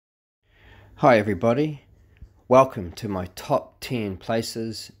Hi everybody, welcome to my top 10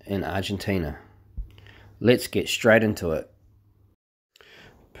 places in Argentina. Let's get straight into it.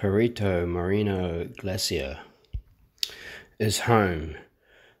 Perito Moreno Glacier is home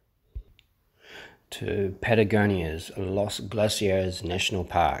to Patagonia's Los Glaciers National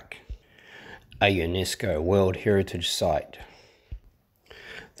Park, a UNESCO World Heritage Site.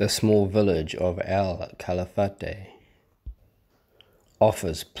 The small village of El Calafate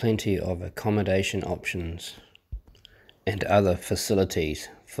offers plenty of accommodation options and other facilities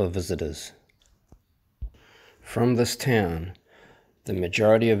for visitors. From this town, the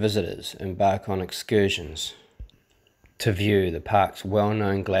majority of visitors embark on excursions to view the park's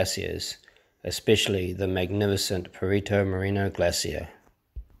well-known glaciers, especially the magnificent Perito Moreno Glacier,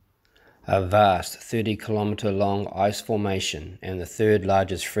 a vast 30-kilometer long ice formation and the third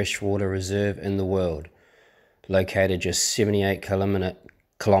largest freshwater reserve in the world, located just 78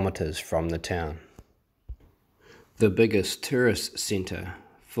 kilometers from the town. The biggest tourist center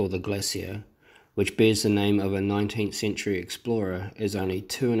for the glacier, which bears the name of a 19th century explorer, is only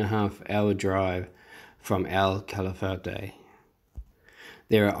 2.5-hour drive from El Calafate.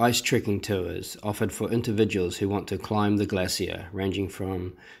 There are ice trekking tours offered for individuals who want to climb the glacier, ranging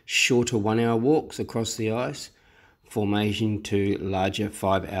from shorter 1-hour walks across the ice formation to larger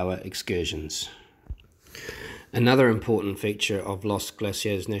 5-hour excursions. Another important feature of Los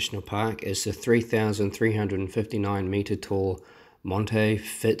Glaciers National Park is the 3,359 meter tall Monte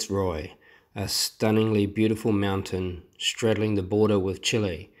Fitzroy, a stunningly beautiful mountain straddling the border with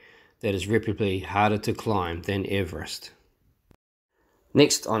Chile that is reputably harder to climb than Everest.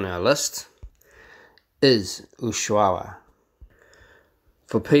 Next on our list is Ushuaia.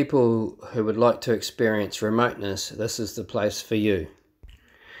 For people who would like to experience remoteness, this is the place for you.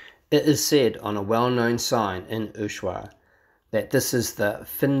 It is said on a well-known sign in Ushuaia that this is the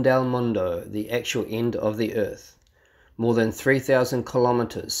fin del mundo, the actual end of the earth. More than 3,000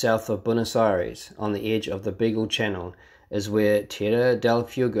 kilometers south of Buenos Aires, on the edge of the Beagle Channel, is where Tierra del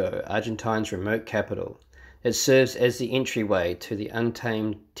Fuego, Argentina's remote capital. It serves as the entryway to the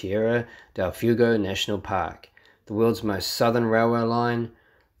untamed Tierra del Fuego National Park, the world's most southern railway line,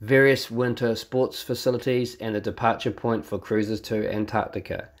 various winter sports facilities, and the departure point for cruises to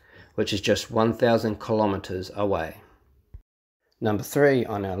Antarctica, which is just 1,000 kilometers away. Number 3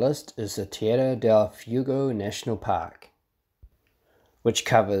 on our list is the Tierra del Fuego National Park, which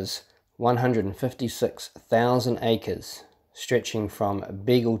covers 156,000 acres, stretching from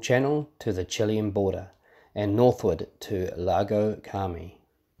Beagle Channel to the Chilean border and northward to Lago Carmi.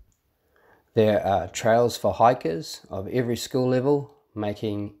 There are trails for hikers of every skill level,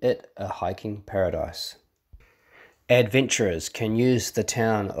 making it a hiking paradise. Adventurers can use the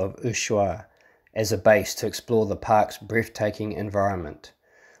town of Ushuaia as a base to explore the park's breathtaking environment,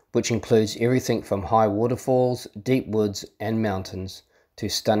 which includes everything from high waterfalls, deep woods and mountains to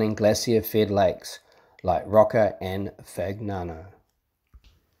stunning glacier-fed lakes like Roca and Fagnano.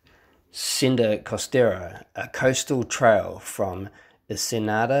 Senda Costera, a coastal trail from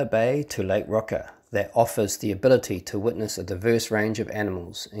Ensenada Bay to Lake Roca that offers the ability to witness a diverse range of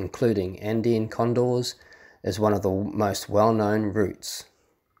animals, including Andean condors, is one of the most well-known routes.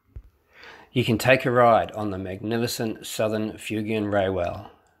 You can take a ride on the magnificent Southern Fuegian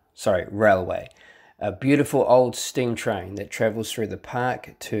Railway, a beautiful old steam train that travels through the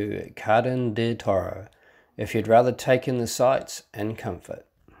park to Carden de Toro, if you'd rather take in the sights and comfort.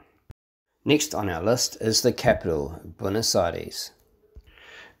 Next on our list is the capital, Buenos Aires.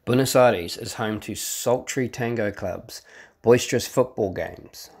 Buenos Aires is home to sultry tango clubs, boisterous football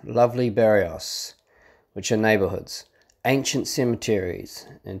games, lovely barrios, which are neighborhoods, ancient cemeteries,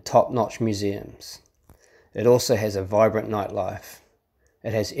 and top-notch museums. It also has a vibrant nightlife.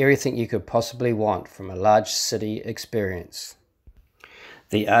 It has everything you could possibly want from a large city experience.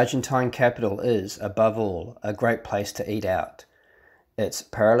 The Argentine capital is, above all, a great place to eat out. Its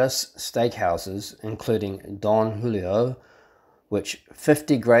perilous steakhouses, including Don Julio, which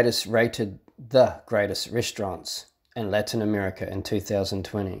 50 greatest rated the greatest restaurants in Latin America in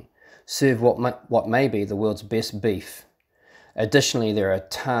 2020, serve what may be the world's best beef. Additionally, there are a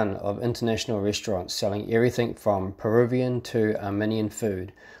ton of international restaurants selling everything from Peruvian to Armenian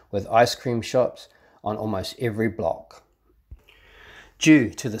food, with ice cream shops on almost every block.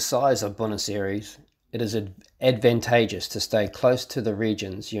 Due to the size of Buenos Aires, it is advantageous to stay close to the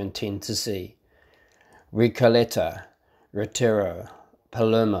regions you intend to see. Recoleta, Retiro,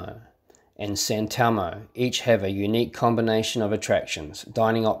 Palermo, and San Telmo each have a unique combination of attractions,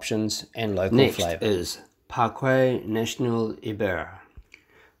 dining options, and local flavor. Next is Parque National Iberá.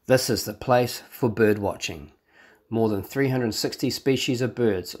 This is the place for bird watching. More than 360 species of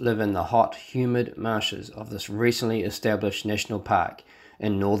birds live in the hot, humid marshes of this recently established national park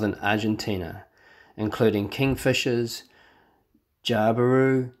in northern Argentina, including kingfishers,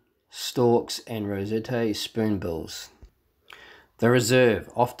 jabiru, storks, and rosette spoonbills. The reserve,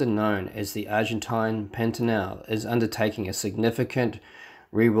 often known as the Argentine Pantanal, is undertaking a significant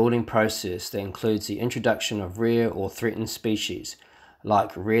rewilding process that includes the introduction of rare or threatened species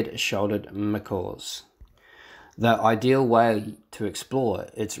like red-shouldered macaws. The ideal way to explore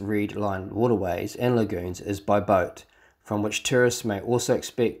its reed-lined waterways and lagoons is by boat, from which tourists may also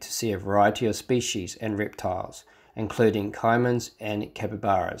expect to see a variety of species and reptiles, including caimans and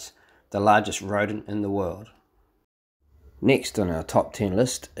capybaras, the largest rodent in the world. Next on our top 10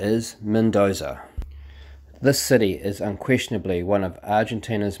 list is Mendoza. This city is unquestionably one of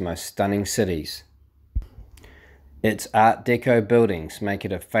Argentina's most stunning cities. Its Art Deco buildings make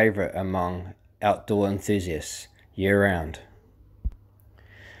it a favorite among outdoor enthusiasts year-round.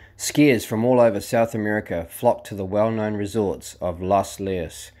 Skiers from all over South America flock to the well-known resorts of Los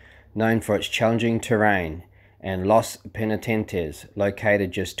Leos, known for its challenging terrain, and Los Penitentes,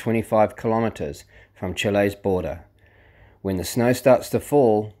 located just 25 kilometers from Chile's border, when the snow starts to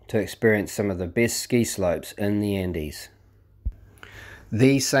fall, to experience some of the best ski slopes in the Andes.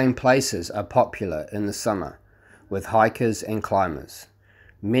 These same places are popular in the summer with hikers and climbers,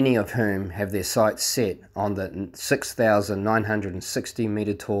 many of whom have their sights set on the 6,960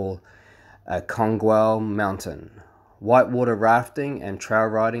 meter tall Aconcagua mountain. Whitewater rafting and trail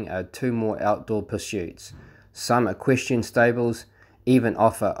riding are two more outdoor pursuits. Some equestrian stables even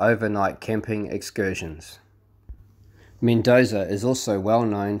offer overnight camping excursions. Mendoza is also well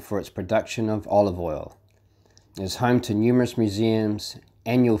known for its production of olive oil. It is home to numerous museums,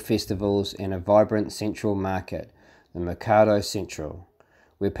 annual festivals, and a vibrant central market, the Mercado Central,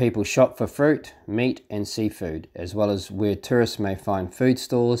 where people shop for fruit, meat, and seafood, as well as where tourists may find food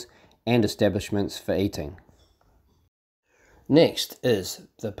stores and establishments for eating. Next is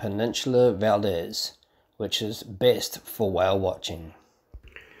the Peninsula Valdez, which is best for whale watching.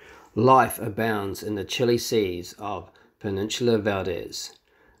 Life abounds in the chilly seas of Peninsula Valdez,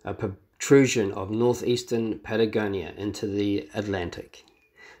 a protrusion of northeastern Patagonia into the Atlantic.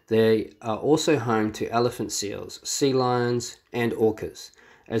 They are also home to elephant seals, sea lions, and orcas,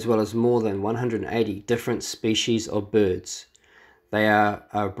 as well as more than 180 different species of birds. They are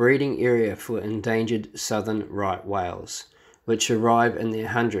a breeding area for endangered southern right whales, which arrive in their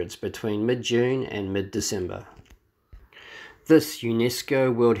hundreds between mid-June and mid-December. This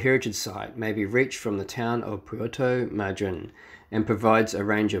UNESCO World Heritage Site may be reached from the town of Puerto Madryn and provides a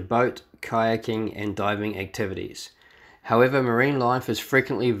range of boat, kayaking, and diving activities. However, marine life is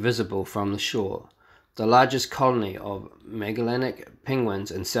frequently visible from the shore. The largest colony of Magellanic penguins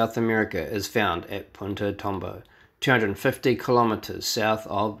in South America is found at Punta Tombo, 250 kilometers south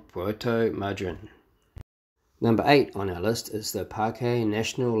of Puerto Madryn. Number 8 on our list is the Parque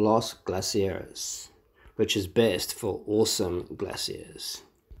Nacional Los Glaciers, which is best for awesome glaciers.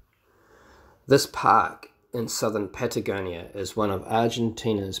 This park in southern Patagonia is one of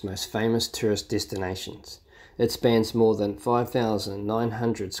Argentina's most famous tourist destinations. It spans more than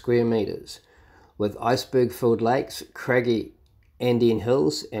 5,900 square meters, with iceberg-filled lakes, craggy Andean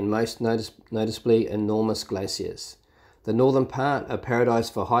hills, and most noticeably enormous glaciers. The northern part, a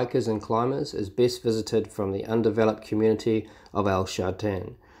paradise for hikers and climbers, is best visited from the undeveloped community of El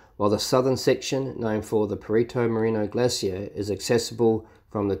Chartán, while the southern section, known for the Perito Moreno Glacier, is accessible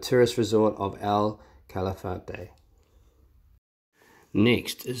from the tourist resort of El Calafate.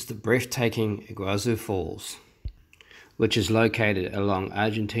 Next is the breathtaking Iguazu Falls, which is located along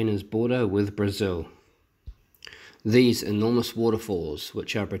Argentina's border with Brazil. These enormous waterfalls,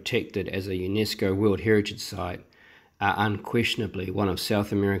 which are protected as a UNESCO World Heritage Site, are unquestionably one of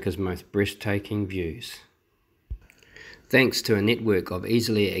South America's most breathtaking views. Thanks to a network of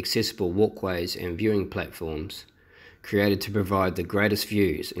easily accessible walkways and viewing platforms created to provide the greatest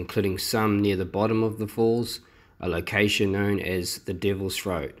views, including some near the bottom of the falls, a location known as the Devil's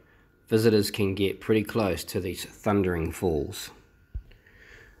Throat, visitors can get pretty close to these thundering falls.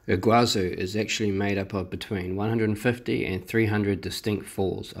 Iguazu is actually made up of between 150 and 300 distinct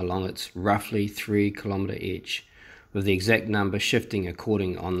falls along its roughly 3-kilometer edge, with the exact number shifting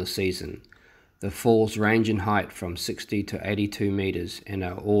according on the season. The falls range in height from 60 to 82 meters and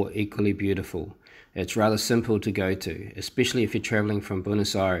are all equally beautiful. It's rather simple to go to, especially if you're traveling from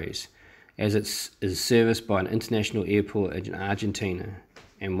Buenos Aires, as it is serviced by an international airport in Argentina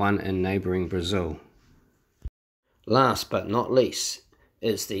and one in neighboring Brazil. Last but not least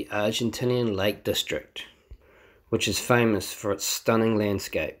is the Argentinian Lake District, which is famous for its stunning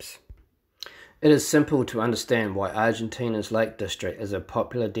landscapes. It is simple to understand why Argentina's Lake District is a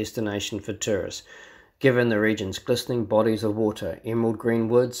popular destination for tourists, given the region's glistening bodies of water, emerald green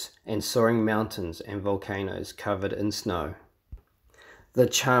woods, and soaring mountains and volcanoes covered in snow. The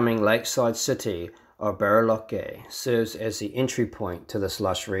charming lakeside city of Bariloche serves as the entry point to this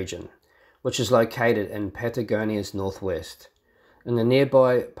lush region, which is located in Patagonia's northwest. In the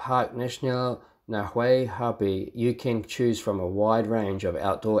nearby Parque Nacional Nahui, you can choose from a wide range of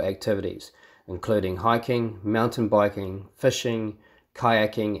outdoor activities, including hiking, mountain biking, fishing,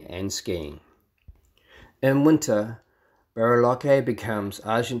 kayaking, and skiing. In winter, Bariloche becomes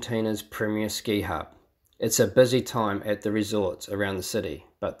Argentina's premier ski hub. It's a busy time at the resorts around the city,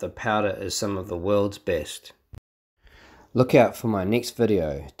 but the powder is some of the world's best. Look out for my next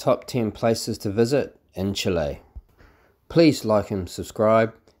video, Top 10 Places to Visit in Chile. Please like and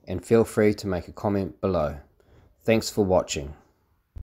subscribe, and feel free to make a comment below. Thanks for watching.